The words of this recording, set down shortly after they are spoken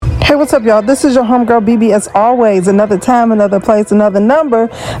Hey, what's up, y'all? This is your homegirl, BB, as always. Another time, another place, another number,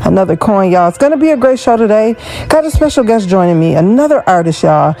 another coin, y'all. It's going to be a great show today. Got a special guest joining me, another artist,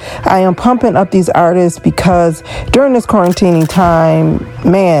 y'all. I am pumping up these artists because during this quarantining time,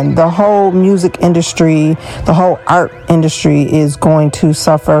 man, the whole music industry, the whole art industry is going to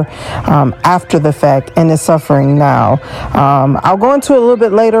suffer after the fact, and is suffering now. I'll go into it a little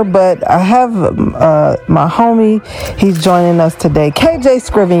bit later, but I have my homie. He's joining us today, KJ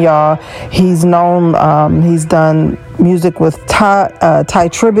Scriven, y'all. He's known, he's done music with Ty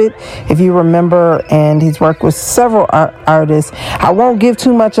Tribbett, if you remember, and he's worked with several artists. I won't give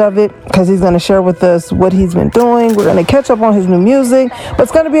too much of it because he's going to share with us what he's been doing. We're going to catch up on his new music, but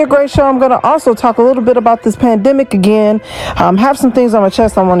it's going to be a great show. I'm going to also talk a little bit about this pandemic again. Have some things on my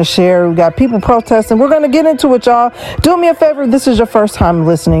chest I want to share. We got people protesting. We're going to get into it, y'all. Do me a favor, if this is your first time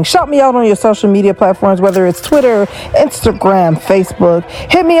listening, shout me out on your social media platforms, whether it's Twitter, Instagram, Facebook.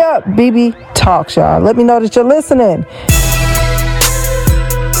 Hit me up, BB Talks, y'all. Let me know that you're listening.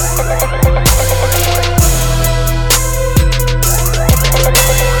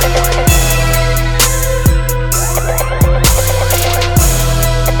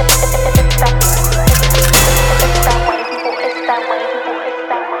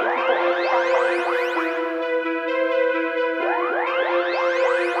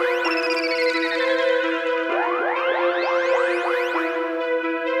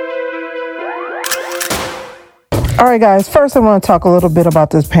 All right, guys, first I want to talk a little bit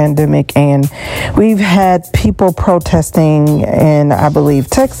about this pandemic, and we've had people protesting in, I believe,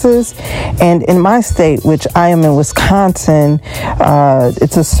 Texas, and in my state, which I am in Wisconsin.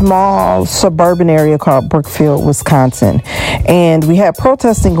 It's a small suburban area called Brookfield, Wisconsin, and we had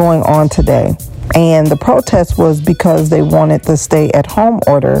protesting going on today. And the protest was because they wanted the stay-at-home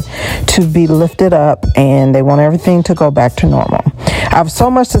order to be lifted up, and they want everything to go back to normal. I have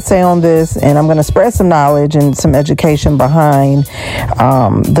so much to say on this, and I'm going to spread some knowledge and some education behind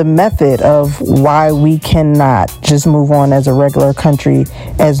the method of why we cannot just move on as a regular country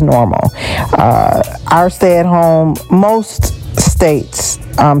as normal. Our stay-at-home, most states,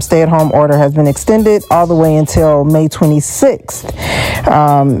 stay-at-home order has been extended all the way until May 26th.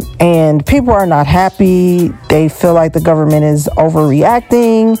 And people are not happy. They feel like the government is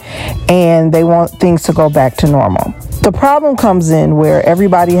overreacting, and they want things to go back to normal. The problem comes in where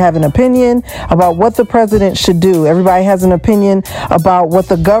everybody have an opinion about what the president should do. Everybody has an opinion about what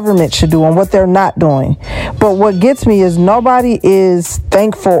the government should do and what they're not doing. But what gets me is nobody is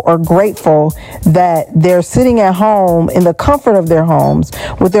thankful or grateful that they're sitting at home in the comfort of their homes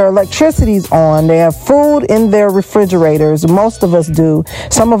with their electricities on. They have food in their refrigerators. Most of us do.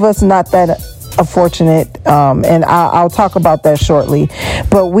 Some of us not that fortunate, and I'll talk about that shortly.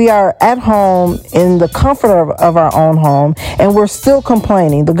 But we are at home in the comfort of our own home, and we're still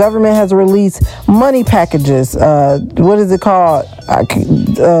complaining. The government has released money packages. What is it called?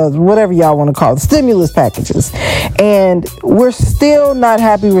 Whatever y'all want to call it, stimulus packages. And we're still not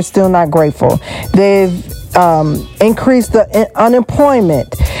happy. We're still not grateful. They've increased the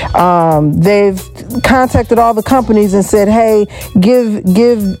unemployment. They've contacted all the companies and said, hey, give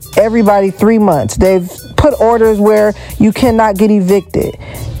everybody 3 months. They've put orders where you cannot get evicted.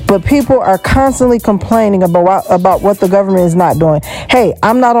 But people are constantly complaining about what the government is not doing. Hey,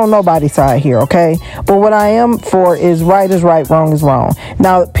 I'm not on nobody's side here, okay? But what I am for is right, wrong is wrong.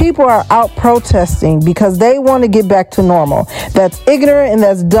 Now, people are out protesting because they want to get back to normal. That's ignorant and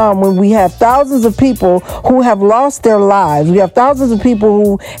that's dumb when we have thousands of people who have lost their lives. We have thousands of people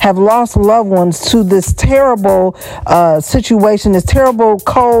who have lost loved ones to this terrible situation, this terrible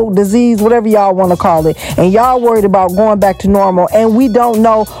cold, disease, whatever y'all want to call it. And y'all worried about going back to normal, and we don't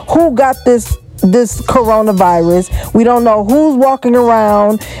know who got this coronavirus. We don't know who's walking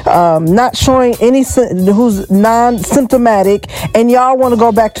around not showing who's non-symptomatic, and y'all want to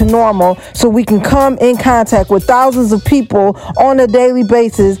go back to normal so we can come in contact with thousands of people on a daily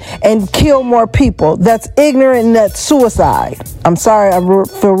basis and kill more people. That's ignorant and that's suicide. I'm sorry, I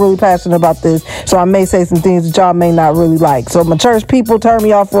feel really passionate about this, so I may say some things that y'all may not really like. So my church people, turn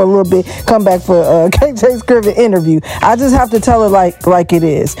me off for a little bit, come back for a KJ Scriven interview. I just have to tell it like it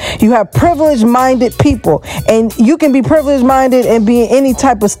is. You have privileged-minded people, and you can be privileged-minded and be in any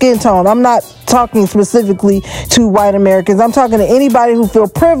type of skin tone. I'm not talking specifically to white Americans. I'm talking to anybody who feel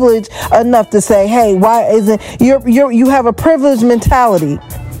privileged enough to say, hey, why isn't you have a privileged mentality?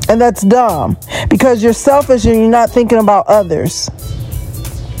 And that's dumb because you're selfish and you're not thinking about others.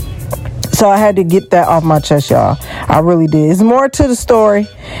 So I had to get that off my chest, y'all. I really did. There's more to the story,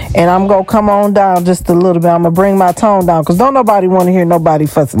 and I'm going to come on down just a little bit. I'm going to bring my tone down because don't nobody want to hear nobody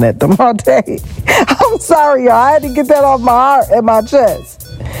fussing at them all day. I'm sorry, y'all. I had to get that off my heart and my chest.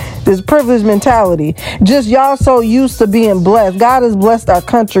 this privileged mentality. Just y'all so used to being blessed. God has blessed our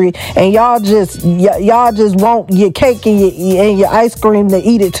country, and y'all just want your cake and your ice cream to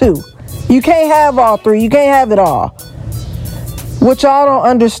eat it too. You can't have all three. You can't have it all. What y'all don't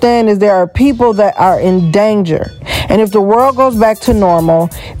understand is there are people that are in danger. And if the world goes back to normal,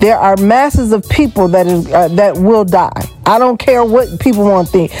 there are masses of people that will die. I don't care what people want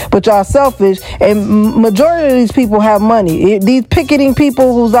to think, but y'all selfish. And majority of these people have money. These picketing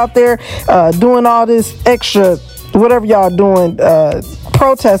people who's out there doing all this extra, whatever y'all doing,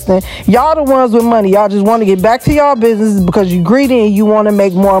 protesting, y'all the ones with money. Y'all just want to get back to y'all business because you're greedy and you want to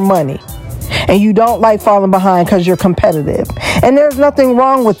make more money. And you don't like falling behind because you're competitive. And there's nothing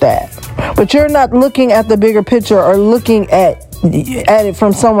wrong with that. But you're not looking at the bigger picture or looking at it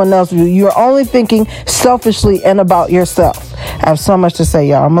from someone else's view. You're only thinking selfishly and about yourself. I have so much to say,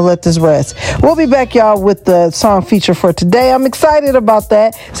 y'all. I'm going to let this rest. We'll be back, y'all, with the song feature for today. I'm excited about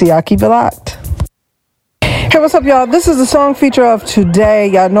that. So y'all keep it locked. Hey, what's up, y'all? This is the song feature of today.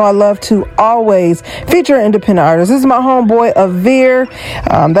 Y'all know I love to always feature independent artists. This is my homeboy, Avere.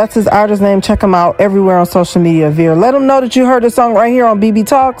 That's his artist name. Check him out everywhere on social media, Avere. Let him know that you heard the song right here on BB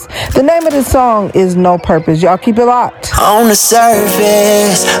Talks. The name of this song is No Purpose. Y'all keep it locked. On the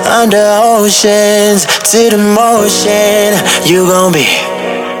surface, under oceans, to the motion, you gon' be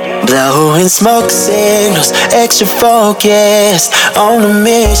blowing smoke signals, extra focused on the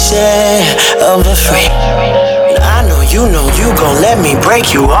mission of a free. I know you gon' let me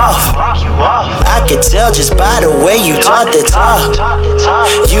break you off. I can tell just by the way you talk the talk.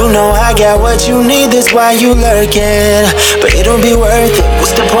 You know I got what you need, that's why you lurking. But it'll be worth it.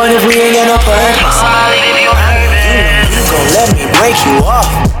 What's the point if we ain't got no purpose? You gon' let me break you off.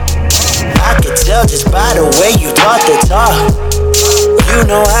 I can tell just by the way you talk the talk. You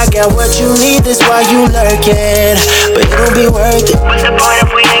know I got what you need, that's why you lurking. But it'll be worth it. What's the point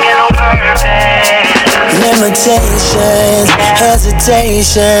if we ain't got no purpose? Limitations,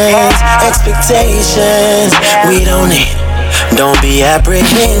 hesitations, expectations we don't need. Don't be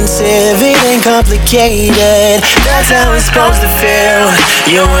apprehensive, it ain't complicated. That's how it's supposed to feel,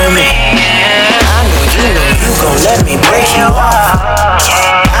 you and me. I know you gon' let me break you off.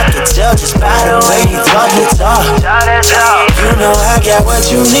 I can tell just by the way you talk the talk. You know I got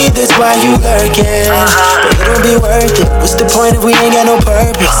what you need, that's why you lurking. But it'll be worth it. What's the point if we ain't got no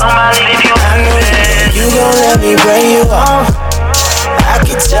purpose? I know you gon' let me break you off. I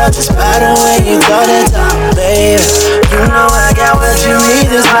can tell just by the way you talk the talk, babe. You know I got what you need,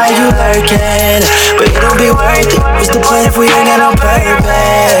 that's why you lurking. But it'll be worth it. What's the point if we ain't got no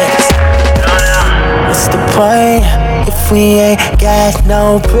purpose? What's the point if we ain't got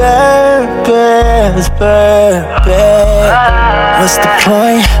no purpose? What's the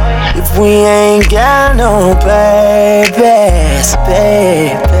point if we ain't got no purpose,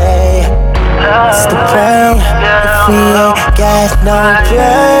 baby? What's the point if we ain't got no purpose,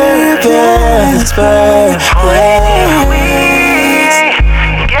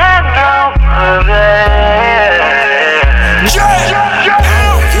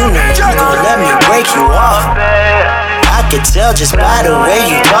 You gon' let me break you off. I can tell just by the way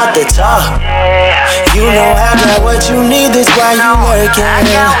you talk the talk. You know I got what you need, that's why you working.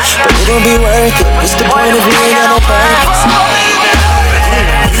 But it'll be worth it. What's the point if we ain't got no purpose?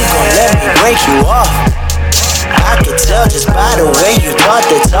 You gon' let me break you off. I can tell just by the way you talk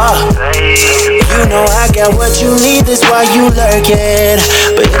the talk. You know I got what you need, that's why you lurking.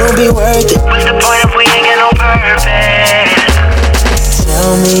 But it'll be worth it. What's the point if we ain't got no purpose?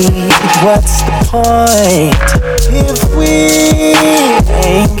 Tell me, what's the point if we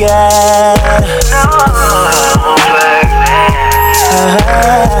ain't got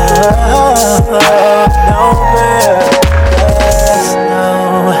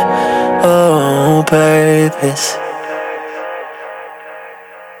no purpose.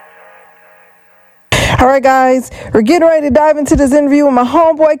 All right, guys, we're getting ready to dive into this interview with my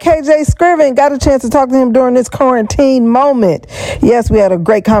homeboy, KJ Scriven. Got a chance to talk to him during this quarantine moment. Yes, we had a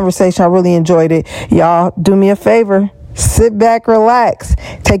great conversation. I really enjoyed it. Y'all, do me a favor. Sit back, relax,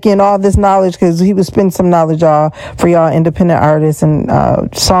 take in all this knowledge, because he was spending some knowledge, y'all, for y'all independent artists and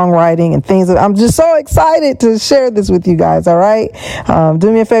songwriting and things. I'm just so excited to share this with you guys. All right,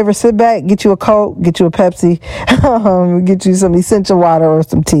 do me a favor, sit back, get you a Coke, get you a Pepsi, get you some essential water or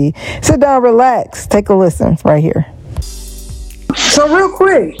some tea. Sit down, relax, take a listen right here. So real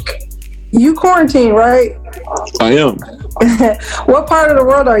quick, you quarantine, right? I am. What part of the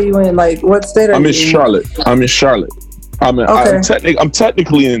world are you in? Like, what state are you in? I'm in Charlotte. I'm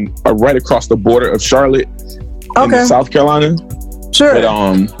technically in right across the border of Charlotte, in South Carolina. Sure.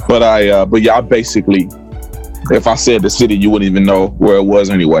 But I basically if I said the city, you wouldn't even know where it was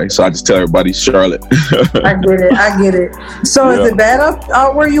anyway. So I just tell everybody Charlotte. I get it. So is it bad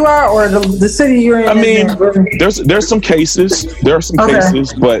out where you are, or the city you're in? I mean, there's some cases. There are some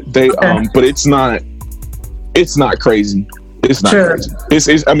cases, but but it's not crazy. It's not crazy.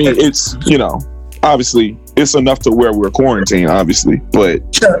 It's I mean, it's, you know, obviously it's enough to where we're quarantined, obviously, but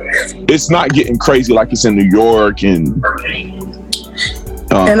it's not getting crazy like it's in New York and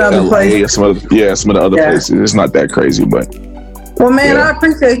other places. Some of the other places. It's not that crazy, but. Well, man, I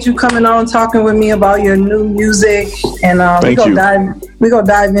appreciate you coming on, talking with me about your new music, and we're gonna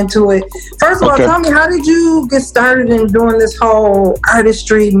dive into it. First of all, tell me, how did you get started in doing this whole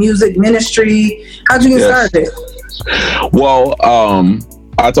artistry, music ministry? How'd you get started? Well,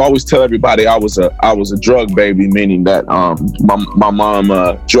 I always tell everybody I was a drug baby, meaning that my mom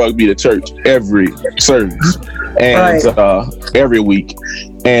drugged me to church every service and every week.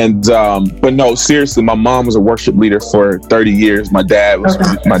 And but no, seriously, my mom was a worship leader for 30 years. My dad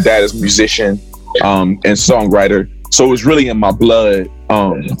is a musician and songwriter. So it was really in my blood.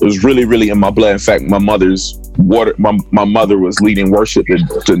 It was really, really in my blood. In fact, my mother was leading worship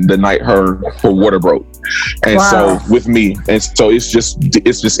the night her water broke. And so with me, and so it's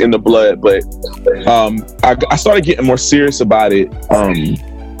just in the blood. But I started getting more serious about it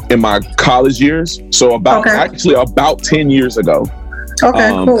in my college years. So about 10 years ago.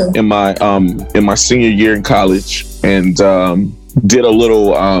 Cool. In my senior year in college, and did a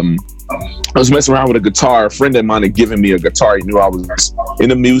little. I was messing around with a guitar. A friend of mine had given me a guitar. He knew I was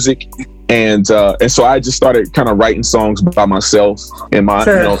into music, and so I just started kind of writing songs by myself in my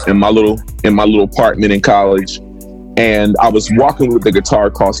in my little apartment in college. And I was walking with the guitar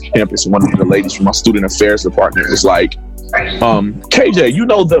across campus. One of the ladies from my student affairs department was like, KJ, you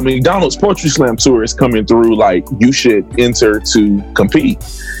know the McDonald's Poetry Slam tour is coming through, like you should enter to compete.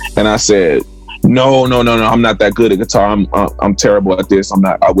 And I said, no, I'm not that good at guitar. I'm terrible at this.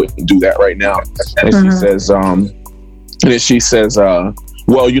 I wouldn't do that right now. And she says,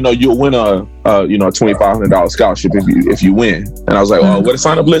 well, you know, you'll win a $2,500 scholarship if you win. And I was like, well, where the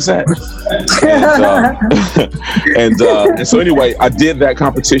sign up list at? And so anyway, I did that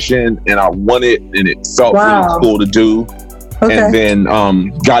competition and I won it, and it felt really cool to do. And then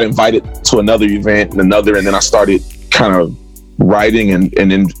got invited to another event and then I started kind of writing and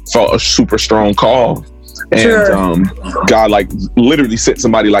then felt a super strong call. And God like literally sent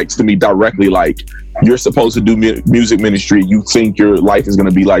somebody like to me directly, like, you're supposed to do music ministry. You think your life is going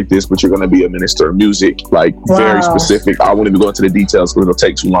to be like this, but you're going to be a minister of music. Like very specific. I won't even go into the details because it'll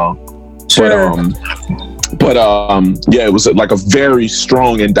take too long. But it was like a very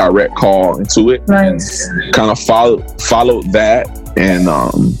strong and direct call into it. Nice. And kind of followed that, and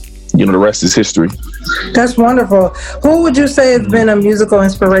the rest is history. That's wonderful. Who would you say has been a musical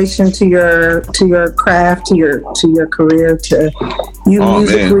inspiration to your craft, to your career, to you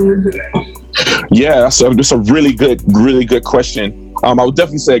musically? Man. Yeah, so it's a really good question. I would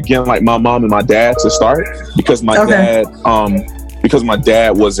definitely say again, like my mom and my dad to start, because my dad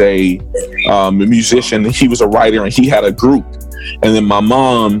was a musician. He was a writer and he had a group. And then my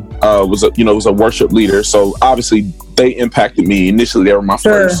mom was a worship leader. So obviously they impacted me. Initially, they were my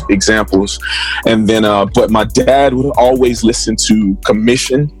first examples. And then, but my dad would always listen to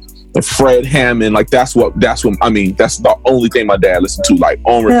Commission and Fred Hammond. Like that's the only thing my dad listened to, like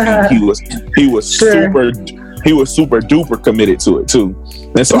on repeat. He was super duper committed to it too.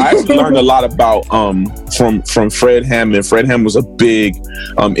 And so I actually learned a lot about from Fred Hammond. Fred Hammond was a big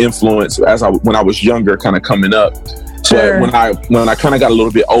influence when I was younger, kind of coming up. But when I kind of got a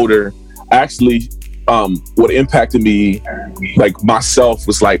little bit older, actually, what impacted me, like myself,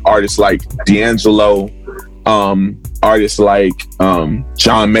 was like artists like D'Angelo, artists like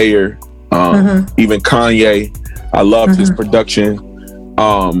John Mayer, even Kanye. I loved his production,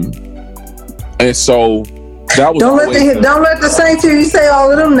 and so that was. Don't let the saints hear you say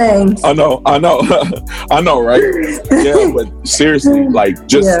all of them names. I know, I know, right? Yeah, but seriously, like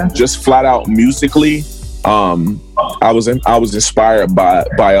just flat out musically. I was inspired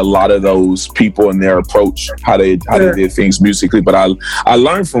by a lot of those people and their approach, how they did things musically. But I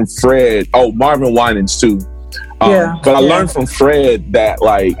learned from Fred. Marvin Winans too. But I learned from Fred that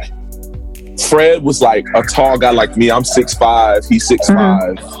like Fred was like a tall guy like me. I'm 6'5", he's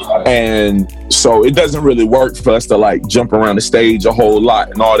 6'5", and so it doesn't really work for us to like jump around the stage a whole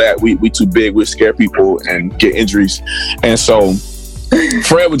lot and all that. We too big. We scare people and get injuries, and so.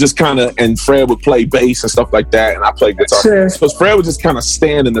 Fred would just Fred would play bass and stuff like that, and I played guitar. So Fred would just kind of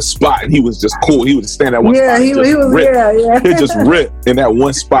stand in the spot, and he was just cool. He would just stand at one spot. He would just rip in that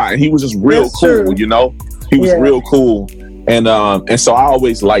one spot, and he was just real cool. You know, he was real cool, and so I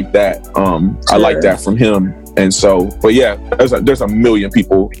always liked that. I liked that from him, And so, but yeah, there's a million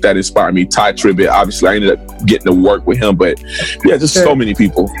people that inspire me. Ty Tribbett, obviously, I ended up getting to work with him, but yeah, just so many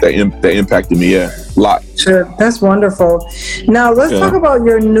people that impacted me. Yeah, a lot. Sure, that's wonderful. Now let's talk about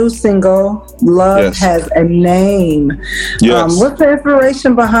your new single, "Love Has a Name." Yes. What's the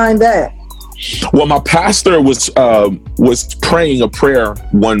inspiration behind that? Well, my pastor was praying a prayer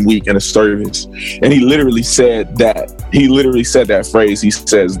one week in a service, and he literally said that phrase. He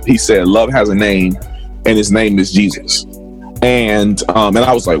said, "Love has a name, and his name is Jesus." And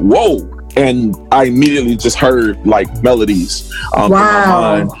I was like, "Whoa!" And I immediately just heard like melodies in my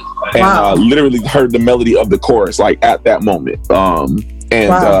mind, and literally heard the melody of the chorus like at that moment.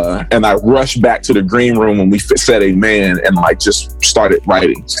 And I rushed back to the green room when we said amen, and like just started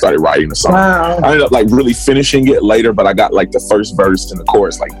writing the song. Wow. I ended up like really finishing it later, but I got like the first verse and the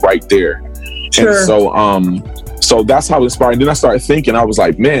chorus like right there. Sure. And so that's how it inspired. And then I started thinking, I was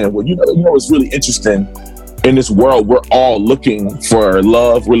like, man, well, you know, it's really interesting. In this world, we're all looking for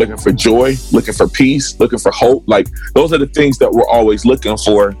love. We're looking for joy, looking for peace, looking for hope. Like those are the things that we're always looking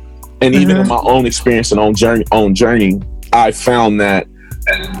for. And even in my own experience and own journey, I found that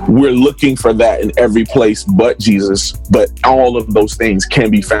we're looking for that in every place but Jesus, but all of those things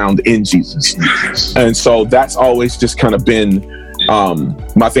can be found in Jesus. And so that's always just kind of been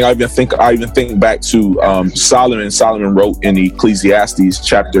my thing. I even think back to Solomon. Solomon wrote in Ecclesiastes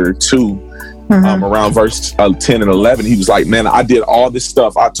chapter 2, around verse 10 and 11. He was like, man, I did all this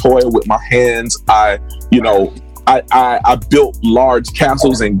stuff. I toiled with my hands. I built large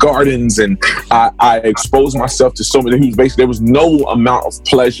castles and gardens, and I exposed myself to so many. There was no amount of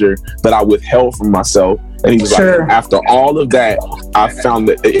pleasure that I withheld from myself. And he was like, after all of that, I found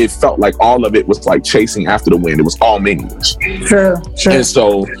that it felt like all of it was like chasing after the wind. It was all meaningless. Sure. And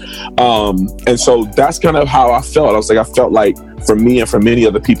so that's kind of how I felt. I felt like for me and for many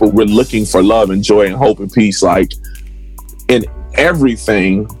other people, we're looking for love and joy and hope and peace, like in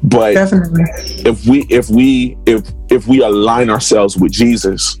everything. But definitely, if we align ourselves with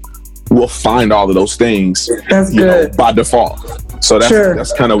Jesus, we'll find all of those things. That's good. By default. So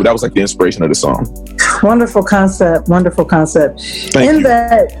that's kind of, that was like the inspiration of the song. Wonderful concept. Thank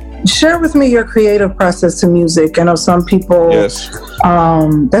you. Share with me your creative process to music. I know some people,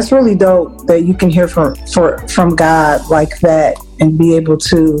 that's really dope that you can hear from God like that and be able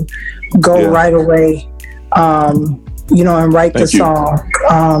to go right away, and write the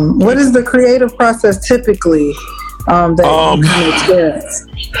song. What is the creative process typically that you can experience?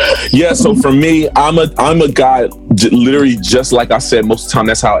 Yeah, so for me, I'm a guy, literally just like I said, most of the time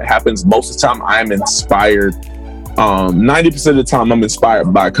that's how it happens. Most of the time I'm inspired. 90% of the time I'm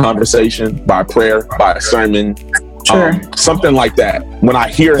inspired by a conversation, by prayer, by a sermon, something like that. When I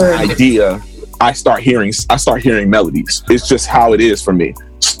hear an idea, I start hearing melodies. It's just how it is for me.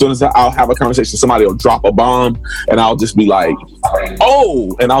 As soon as I'll have a conversation, somebody will drop a bomb, and I'll just be like,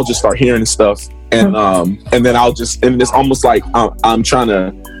 "Oh!" and I'll just start hearing stuff, and then and it's almost like I'm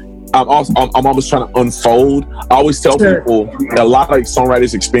almost trying to unfold. I always tell people, a lot of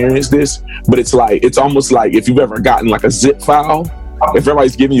songwriters experience this, but it's almost like if you've ever gotten like a zip file. If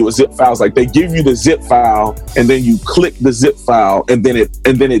everybody's giving you a zip file, it's like they give you the zip file, and then you click the zip file, and then it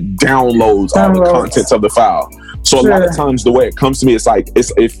downloads all the contents of the file. So a lot of times the way it comes to me,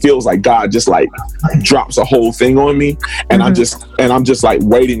 it feels like God just like drops a whole thing on me, and I'm just like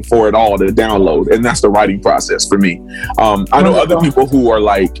waiting for it all to download, and that's the writing process for me. I know other people who are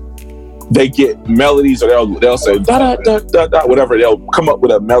like, they get melodies, or they'll say da da da da da, whatever. They'll come up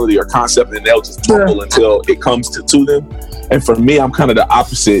with a melody or concept, and they'll just mumble until it comes to them. And for me, I'm kind of the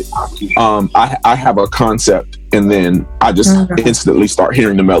opposite. I have a concept, and then I just instantly start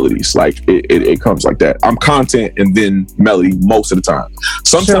hearing the melodies. Like it comes like that. I'm content and then melody most of the time.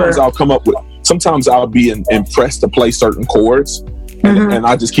 Sometimes sometimes I'll be impressed to play certain chords, and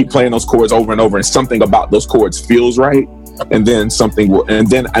I just keep playing those chords over and over, and something about those chords feels right. And then something will, and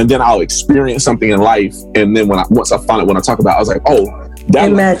then I'll experience something in life, and then once I find it, when I talk about it, I was like, oh,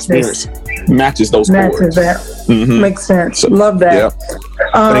 that matches those chords. That makes sense. Love that.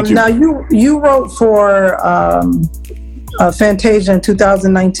 Thank you. Now you wrote for Fantasia in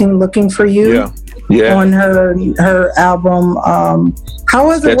 2019, "Looking for You," on her album. How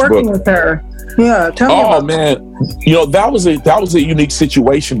was it working with her? Yeah, tell me about man, that was a unique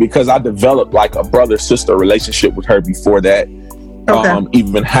situation because I developed like a brother-sister relationship with her before that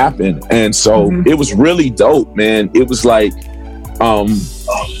even happened. And so it was really dope, man. It was like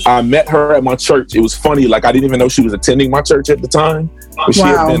I met her at my church. It was funny, like I didn't even know she was attending my church at the time. But she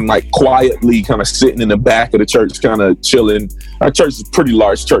had been like quietly kind of sitting in the back of the church, kind of chilling. Our church is a pretty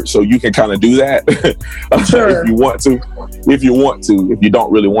large church, so you can kind of do that if you want to. If you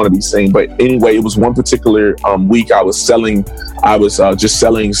don't really want to be seen. But anyway, it was one particular week I was just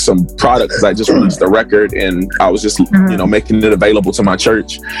selling some products. I just released a record, and I was just making it available to my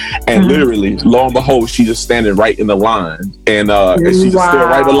church. And literally, lo and behold, she just standing right in the line, and she just stood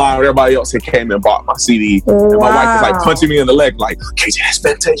right in the line with everybody else and came and bought my CD. And my wife was like punching me in the leg, like, "KJ, that's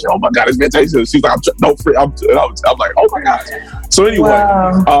Fantasia! Oh my God, it's Fantasia!" She's like, I'm like, "Oh my God!" So anyway,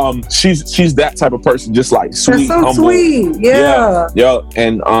 she's that type of person, just like sweet, so humble. Sweet. Yeah.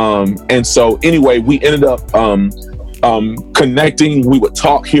 And so anyway, we ended up connecting. We would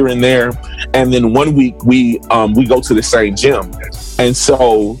talk here and there, and then one week we go to the same gym. And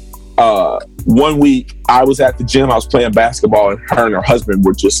so one week I was at the gym, I was playing basketball, and her and her husband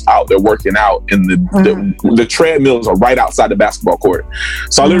were just out there working out, and the treadmills are right outside the basketball court.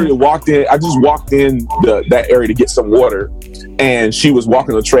 So I literally walked in that area to get some water, and she was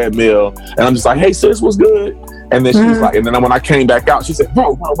walking the treadmill, and I'm just like, "Hey sis, what's good?" And then she was like, and then when I came back out, she said,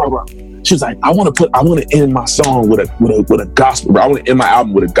 bro. She was like, I want to end my song with a gospel. I want to end my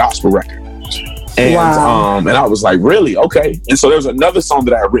album with a gospel record. And and I was like, really? Okay. And so there was another song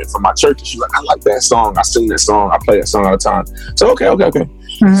that I had written for my church, and she was like, I like that song. I sing that song. I play that song all the time. So okay.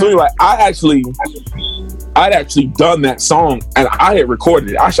 So anyway, I'd actually done that song, and I had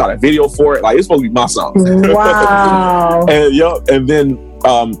recorded it. I shot a video for it. Like, it's supposed to be my song. Wow. And then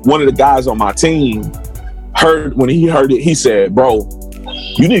one of the guys on my team when he heard it, he said, bro,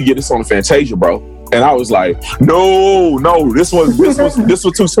 you need to get this on the Fantasia, bro. And I was like, no, this was too special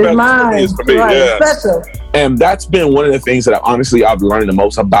for me. Yeah. Special. And that's been one of the things that I've learned the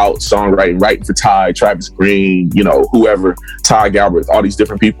most about songwriting, writing for Ty, Travis Green, whoever, Ty Galbraith, all these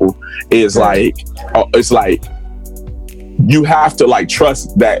different people, is like, it's like, you have to like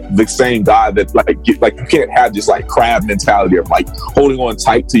trust that the same God that you can't have this like crab mentality of like holding on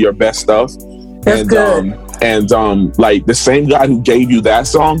tight to your best stuff. That's good. Like the same God who gave you that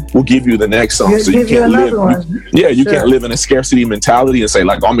song will give you the next song. So you can't live. You can't live in a scarcity mentality and say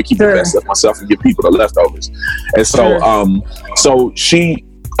like, I'm gonna keep the best of myself and give people the leftovers. And so, so she,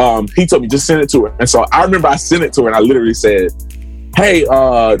 he told me just send it to her. And so I remember I sent it to her, and I literally said, "Hey,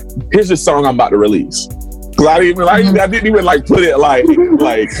 here's this song I'm about to release." Cause I didn't even like put it like,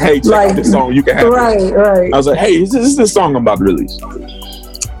 "Hey, check out this song. You can have it." Right. I was like, "Hey, this is this song I'm about to release."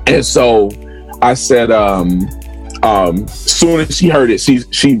 And so I said, soon as she heard it,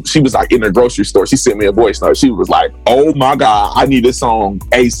 she was like in the grocery store. She sent me a voice note. She was like, "Oh my God, I need this song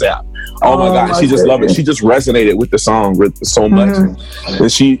ASAP." Oh my God, she just loved it. She just resonated with the song so much.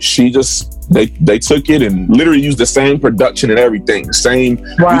 And she just, they took it and literally used the same production and everything. The same,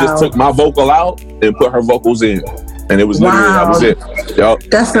 we just took my vocal out and put her vocals in. And it was literally, that was it. Yep.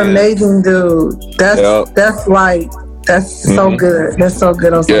 That's amazing, dude. That's like, that's so good. That's so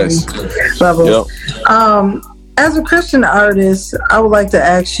good on so many levels. Yep. As a Christian artist, I would like to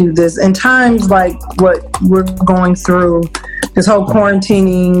ask you this. In times like what we're going through, this whole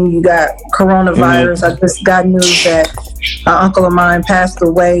quarantining, you got coronavirus. I just got news that an uncle of mine passed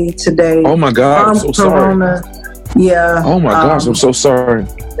away today. Oh my God, I'm so corona. Sorry. Yeah. Oh my gosh, I'm so sorry.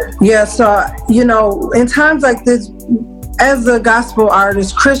 Yeah, so, in times like this, as a gospel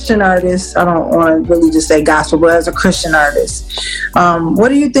artist, Christian artist, I don't want to really just say gospel, but as a Christian artist, what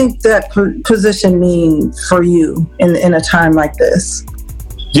do you think that position means for you in a time like this?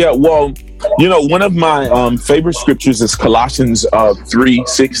 Yeah, well, one of my favorite scriptures is Colossians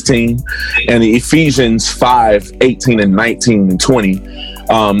 3:16 and Ephesians 5:18 and 19 and 20.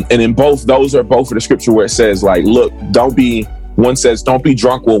 And in both, those are both of the scripture where it says, like, look, one says, don't be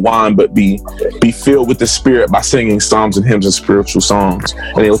drunk with wine, but be filled with the Spirit by singing psalms and hymns and spiritual songs.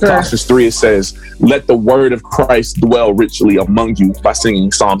 And in Colossians 3, it says, let the word of Christ dwell richly among you by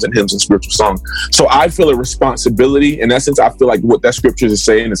singing psalms and hymns and spiritual songs. So I feel a responsibility. In essence, I feel like what that scripture is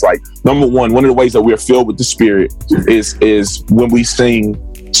saying is like, number one of the ways that we're filled with the Spirit is when we sing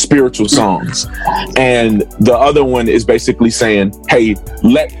spiritual songs. And the other one is basically saying, hey,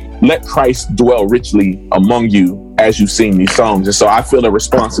 let Christ dwell richly among you as you sing these songs. And so I feel a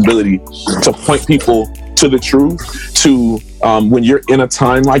responsibility to point people to the truth, to when you're in a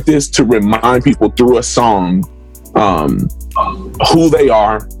time like this, to remind people through a song who they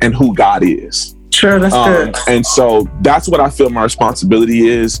are and who God is. Sure, that's good. And so that's what I feel my responsibility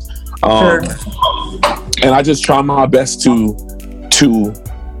is. And I just try my best to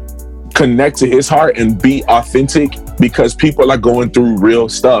connect to his heart and be authentic, because people are going through real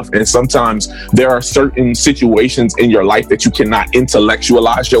stuff, and sometimes there are certain situations in your life that you cannot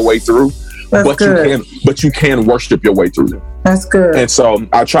intellectualize your way through, but you can worship your way through them. That's good. And so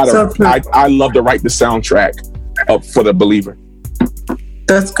I try to, I love to write the soundtrack up for the believer.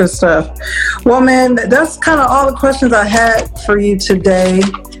 That's good stuff. Well, man, that's kind of all the questions I had for you today.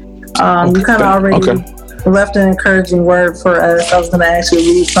 You kind of already left an encouraging word for us. I was going to actually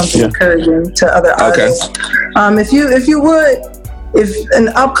read something encouraging to other artists. If you would, if an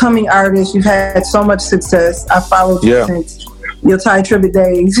upcoming artist, you've had so much success. I followed you since your Ty Tribbett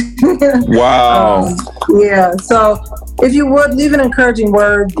days. Wow. So if you would leave an encouraging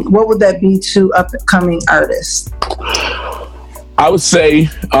word, what would that be to upcoming artists? I would say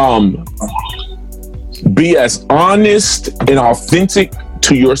be as honest and authentic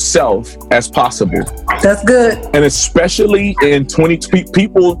to yourself as possible. That's good. And especially in 2020,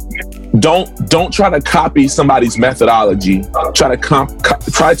 people don't try to copy somebody's methodology. Try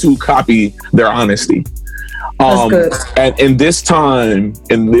to copy their honesty. That's good. And in this time,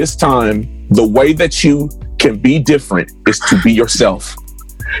 the way that you can be different is to be yourself,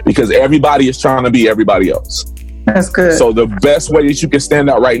 because everybody is trying to be everybody else. That's good. So the best way that you can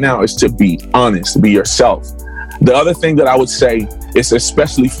stand out right now is to be honest, be yourself. The other thing that I would say is,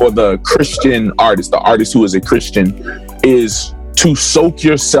 especially for the Christian artist, the artist who is a Christian, is to soak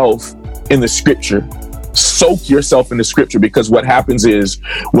yourself in the scripture. Soak yourself in the scripture, because what happens is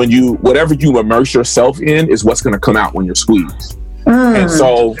whatever you immerse yourself in is what's going to come out when you're squeezed. And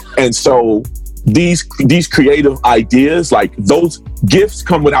so these creative ideas, like those gifts,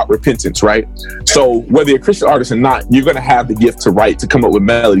 come without repentance, right? So whether you're a Christian artist or not, you're going to have the gift to write, to come up with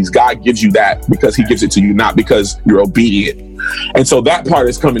melodies. God gives you that because he gives it to you, not because you're obedient. And so that part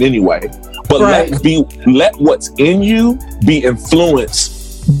is coming anyway. But let what's in you be influenced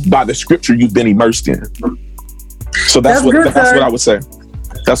by the scripture you've been immersed in. So that's what I would say.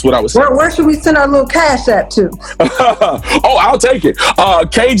 That's what I was saying. Where should we send our little cash app to? Oh, I'll take it.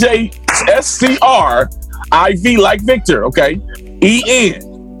 KJSCR IV like Victor, okay? EN.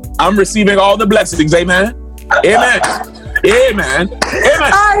 I'm receiving all the blessings. Amen. Amen. Amen. Amen.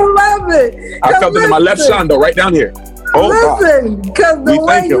 I love it. I felt it in my left shondo right down here. Oh, listen, because the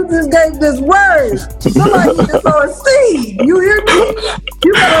way you just gave this word, somebody just throw a seed. You hear me?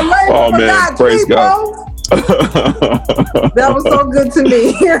 You gotta lay for God. Praise God. That was so good to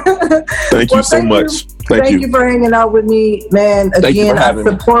me. Thank you so much. Thank you for hanging out with me, man. Again, I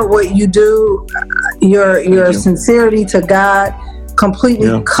support what you do. Your sincerity to God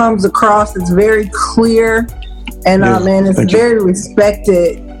completely comes across. It's very clear, and man, it's very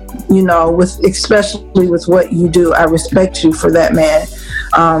respected. You know, especially with what you do, I respect you for that, man.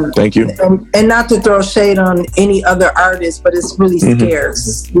 Thank you. And not to throw shade on any other artist, but it's really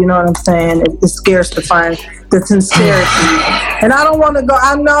scarce. You know what I'm saying? It's scarce to find the sincerity. And I don't want to go.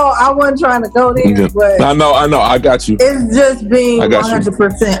 I know I wasn't trying to go there, but I know. I got you. It's just being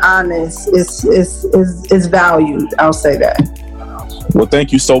 100% honest. It's valued. I'll say that. Well,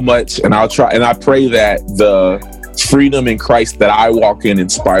 thank you so much, and I'll try. And I pray that the freedom in Christ that I walk in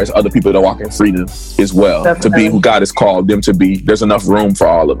inspires other people to walk in freedom as well. Definitely. To be who God has called them to be. There's enough room for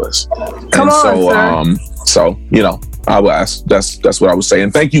all of us. So you know, I will ask. That's what I was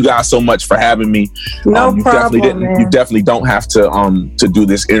saying. Thank you guys so much for having me. No you problem, You definitely don't have to do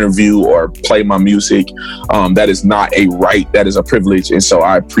this interview or play my music. That is not a right. That is a privilege, and so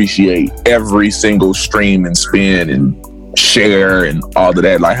I appreciate every single stream and spin and share and all of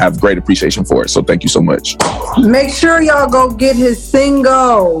that. I have great appreciation for it. So thank you so much. Make sure y'all go get his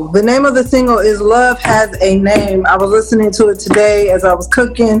single. The name of the single is Love Has a Name. I was listening to it today as I was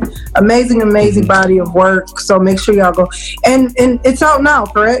cooking. Amazing body of work. So make sure y'all go. And it's out now,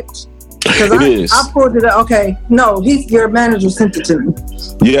 correct? Because I pulled it up. Okay. No, your manager sent it to me.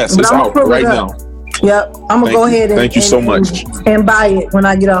 Yes, it's out right now. Yep, I'm gonna go ahead and thank you so much and buy it when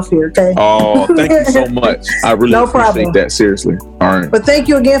I get off here. Okay. Oh, thank you so much. I really appreciate that. Seriously. All right. But thank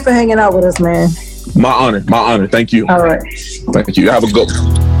you again for hanging out with us, man. My honor. Thank you. All right. Thank you. Have a good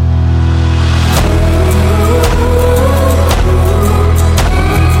one.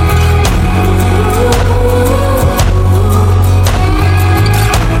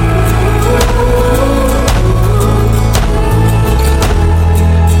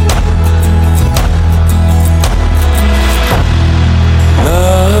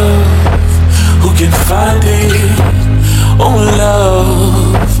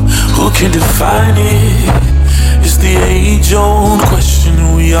 Can define it. It's the age-old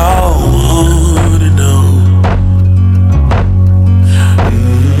question we all want to know.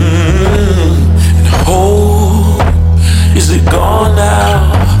 And hope, is it gone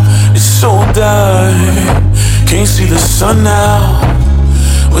now? It's so dark, can't see the sun now.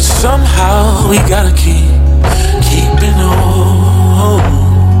 But somehow we gotta keeping on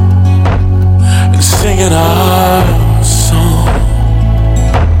and singing our song.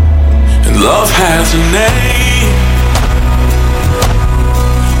 Love has a name.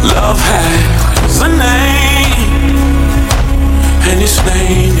 Love has a name, and his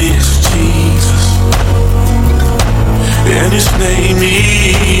name is Jesus. And his name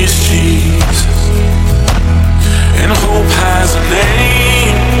is Jesus. And hope has a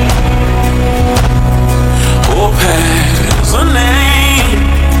name. Hope has a name,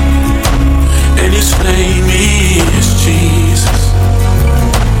 and his name is Jesus.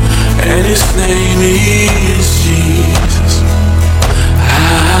 And his name is Jesus.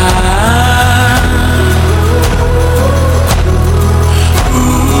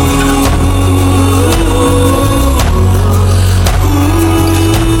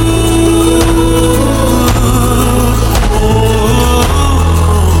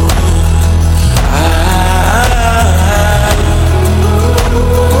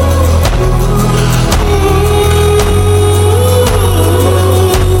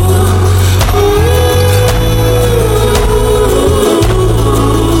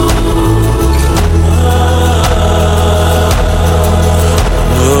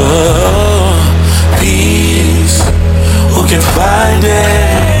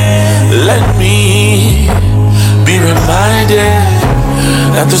 Let me be reminded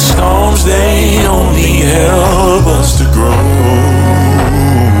that the storms, they only help us to grow.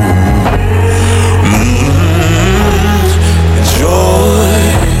 Joy,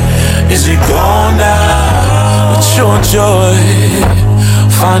 is it gone now? But your joy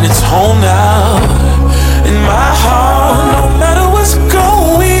find its home now in my heart, no matter what's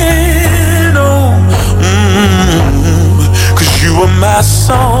going on. 'Cause you are my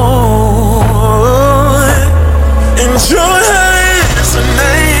song. And joy has a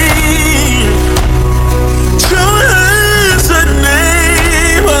name. Joy has a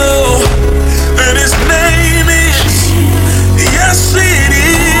name. Oh, and his name is, yes it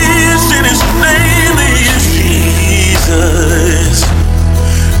is, and his name is Jesus.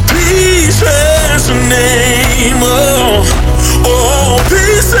 Peace has a name. Oh,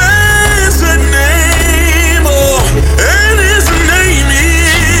 peace has a name. Oh, and his name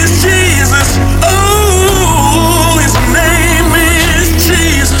is Jesus. Oh, his name is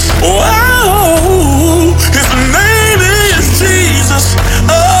Jesus. Oh, his name is Jesus.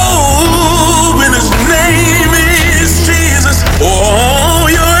 Oh, and his name is Jesus. Oh,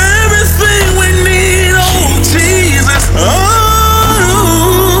 you're everything we need. Oh, Jesus. Oh,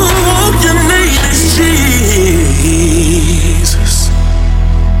 your name is Jesus.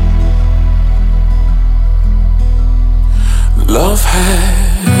 Love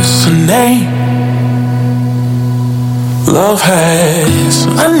has a name. Love has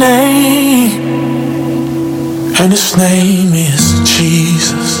a name, and his name is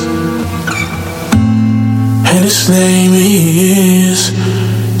Jesus. And his name is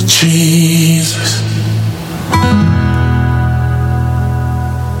Jesus.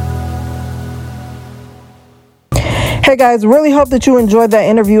 Hey guys, really hope that you enjoyed that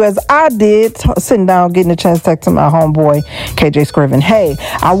interview as I did, sitting down, getting a chance to talk to my homeboy, KJ Scriven. Hey,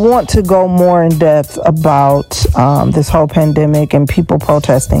 I want to go more in depth about this whole pandemic and people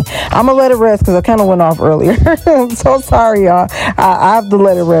protesting. I'm going to let it rest because I kind of went off earlier. I'm so sorry, y'all. I have to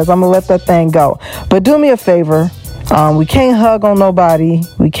let it rest. I'm going to let that thing go. But do me a favor. We can't hug on nobody.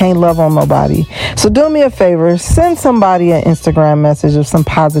 We can't love on nobody. So do me a favor, send somebody an Instagram message of some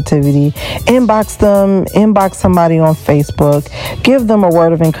positivity. Inbox them, inbox somebody on Facebook. Give them a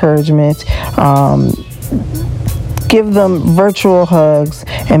word of encouragement. Give them virtual hugs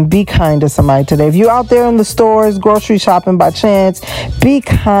and be kind to somebody today. If you're out there in the stores, grocery shopping by chance, be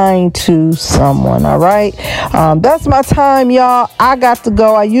kind to someone, all right? That's my time, y'all. I got to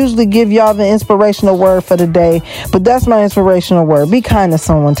go. I usually give y'all the inspirational word for the day, but that's my inspirational word. Be kind to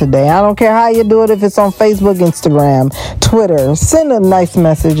someone today. I don't care how you do it, if it's on Facebook, Instagram, Twitter. Send a nice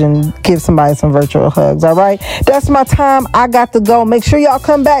message and give somebody some virtual hugs, all right? That's my time. I got to go. Make sure y'all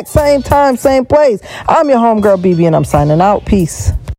come back, same time, same place. I'm your homegirl, BB, and I'm signing out. Peace.